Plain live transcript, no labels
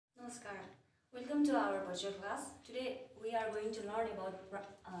Namaskar. Welcome to our virtual class. Today we are going to learn about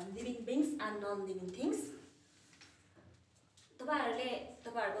living beings and non-living things.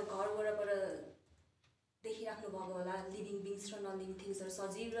 तपाईहरुको घर वरपर देखिराख्नु भएको होला लिभिङ बीइंग्स र नन लिभिङ थिंग्सहरु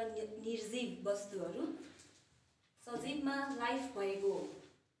सजीव र निर्जीव वस्तुहरु सजीवमा लाइफ भएको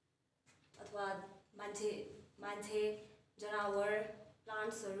अथवा मान्छे जनावर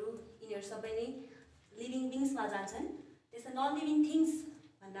प्लान्ट्सहरु यिनीहरु सबै नै लिभिङ बीइंग्स मा जान्छन् त्यसै नन लिभिङ थिंग्स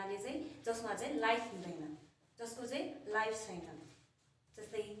भन्नाले चाहिँ जसमा चाहिँ लाइफ हुँदैन जसको चाहिँ लाइफ छैन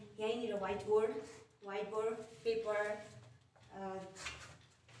जस्तै यहीँनिर white board paper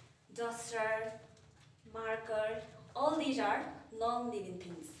duster, marker, all these are non-living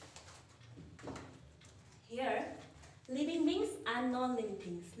things. Here, living beings and non-living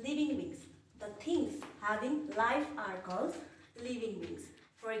things. Living beings, the things having life are called living beings.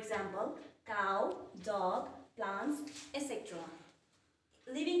 For example, cow, dog, plants, etc.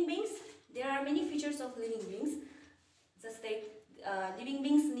 Living beings, there are many features of living beings. Just like living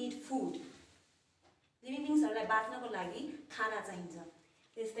beings need food. Living beings are like बाँच्नको लागि खाना चाहिन्छ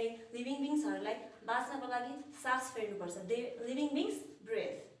त्यस्तै living बीइंग्सहरुलाई बाँच्नको लागि सास फेर्नुपर्छ living beings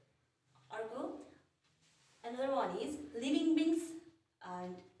breath अर्को another one is living beings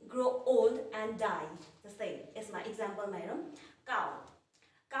grow old and die जस्तै यसमा एक्जाम्पलमा हेरौं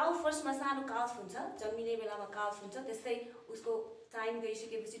काउ फर्स्टमा सानो काल्फ हुन्छ जन्मिने बेलामा काल्फ हुन्छ त्यस्तै उसको टाइम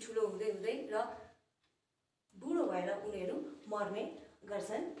गइसकेपछि ठुलो हुँदै हुँदै र बुढो भएर उनीहरु मर्ने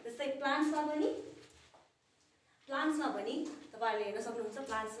गर्छन् त्यस्तै प्लान्ट्समा पनि तपाईले हेर्न सक्नुहुन्छ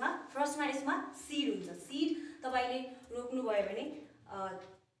प्लान्ट्समा फर्स्टमा यसमा सीड हुन्छ सीड तपाईले रोप्नु भयो भने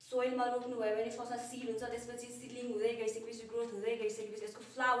सोइलमा रोप्नु भयो भने फर्स्टमा सीड हुन्छ त्यसपछि सिडलिङ हुँदै गइसकेपछि ग्रोथ हुँदै गइसकेपछि यसको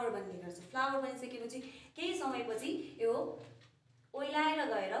फ्लावर बन्ने गर्छ फ्लावर बनिसकेपछि केही समयपछि यो ओइलाएर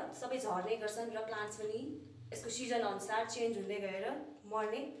गएर सबै झर्ने गर्छन् र प्लान्ट्स पनि यसको सिजन अनुसार चेन्ज हुँदै गएर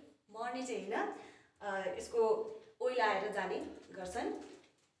मर्ने चाहिँ हैन यसको ओइलाएर जाने गर्छन्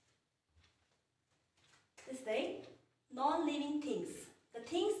त्यस्तै non-living things. The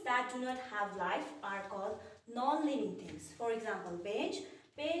things that do not have life are called non-living things. For example, bench,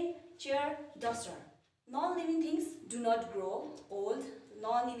 pen, chair, duster. Non-living things do not grow old.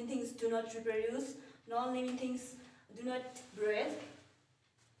 Non-living things do not reproduce. Non-living things do not breathe.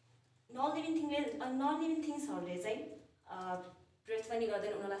 Non-living things हरुले चाहिँ breath पनि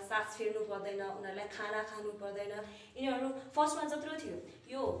गर्दैन उनीहरुलाई सास फेर्नु पर्दैन उनीहरुलाई खाना खानु पर्दैन यिनीहरु फर्स्टमा जत्रो थियो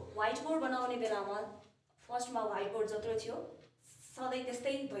यो व्हाइट बोर्ड बनाउने बेलामा फर्स्टमा व्हाइट बोर्ड जत्रो थियो सधैं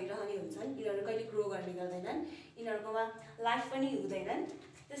त्यस्तै भइरहने हुन्छन् यिनीहरु कहिले ग्रो गर्ने गर्दैनन् यिनीहरुकोमा लाइफ पनि हुँदैनन्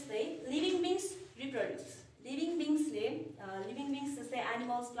त्यस्तै living beings reproduce living beings जस्तै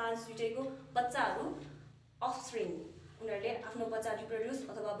एनिमल्स प्लान्ट्स दुईटैको बच्चाहरु अफस्प्रिङ उनीहरुले आफ्नो बच्चा रिप्रोड्युस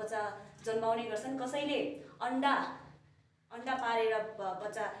अथवा बच्चा जन्माउने गर्छन् कसैले अंडा पारेर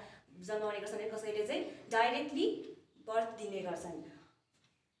बच्चा जन्माउने गर्छन् कसैले चाहिँ डाइरेक्टली बर्थ दिने गर्छन्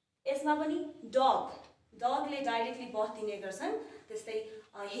यसमा पनि डगले डाइरेक्टली बर्थ दिने गर्छन् त्यस्तै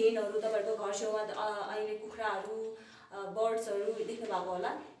हेनहरु तपाईहरुको घर छेउमा अहिले कुखुराहरु बर्ड्सहरु देख्नु भएको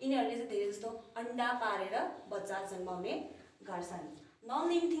होला यिनीहरुले चाहिँ धेरै जस्तो अंडा पारेर बच्चा जन्माउने गर्छन् नन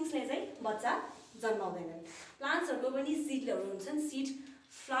लिभिङ थिंग्सले चाहिँ बच्चा जन्माउँदैनन् प्लान्ट्सहरुको पनि सीडहरु हुन्छन् सीड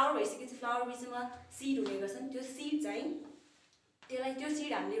फ्लावर भइसकेपछि फ्लावर बीचमा सीड हुने गर्छन् त्यो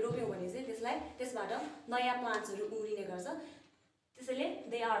सीड हामीले रोप्यौं भने चाहिँ त्यसबाट नयाँ प्लान्ट्सहरु उम्रिने गर्छ त्यसैले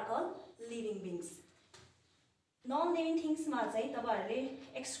they are called living beings non living थिंग्समा चाहिँ तपाईहरुले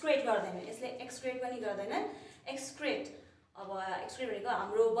एक्सक्रेट गर्दैनन् यसले एक्सक्रेट पनि गर्दैनन् एक्सक्रेट भनेको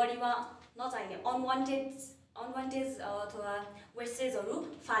हाम्रो बडीमा नचाहिने अनवान्टेड अथवा वेस्टेजहरु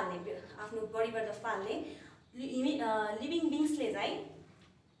फाल्ने आफ्नो बडीबाट फाल्ने लिभिङ बीइंग्सले चाहिँ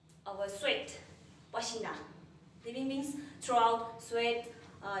स्वेट पसिना living beings throw out sweat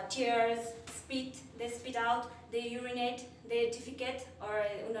tears, they spit out, they urinate, they defecate or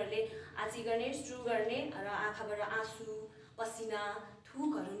उनीहरुले आजी गर्ने स्ट्रू गर्ने र आँखाबाट आँसु पसिना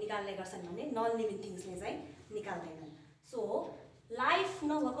थुकहरु निकाल्ने गर्छन् भने नन लिभिङ थिंग्सले चाहिँ निकाल्दैनन् सो लाइफ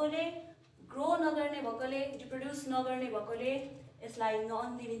नभएकोले ग्रो नगर्ने भएकोले रिप्रोड्युस नगर्ने भएकोले यसलाई नन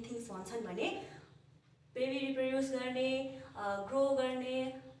लिभिङ थिंग्स भन्छन् भने बेबी रिप्रोड्युस गर्ने ग्रो गर्ने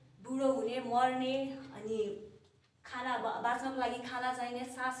बुढो हुने मर्ने अनि खाना बाँच्नको लागि खाना चाहिने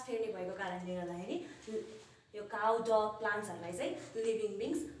सास फेर्ने भएको कारणले गर्दाखेरि यो काउ डग प्लान्ट्सहरुलाई चाहिँ लिभिङ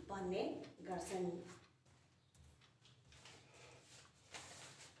बीइंग्स भन्ने गर्छन्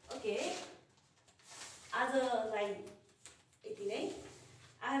ओके आजलाई यति नै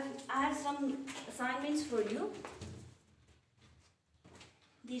I have some assignments for you.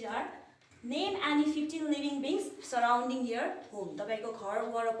 These are name any 15 living beings surrounding your home. तपाईको घर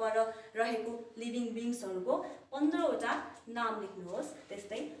वरपर रहेको लिभिङ बीइंग्सहरुको 15 वटा नाम लेख्नुहोस्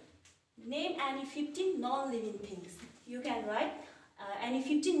त्यस्तै any 15 non-living things. You can write any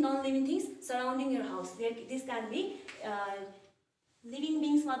 15 non-living things surrounding your house. This can be living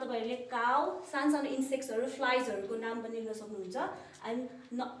beings मा तपाईहरुले cow, सानो insectsहरु, fliesहरुको नाम पनि लेख्न सक्नुहुन्छ. And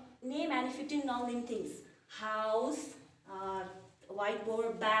name any 15 non-living things. House,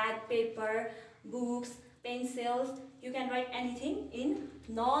 whiteboard, bag, paper, books, pencils. You can write anything in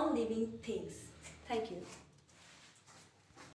non-living things. Thank you.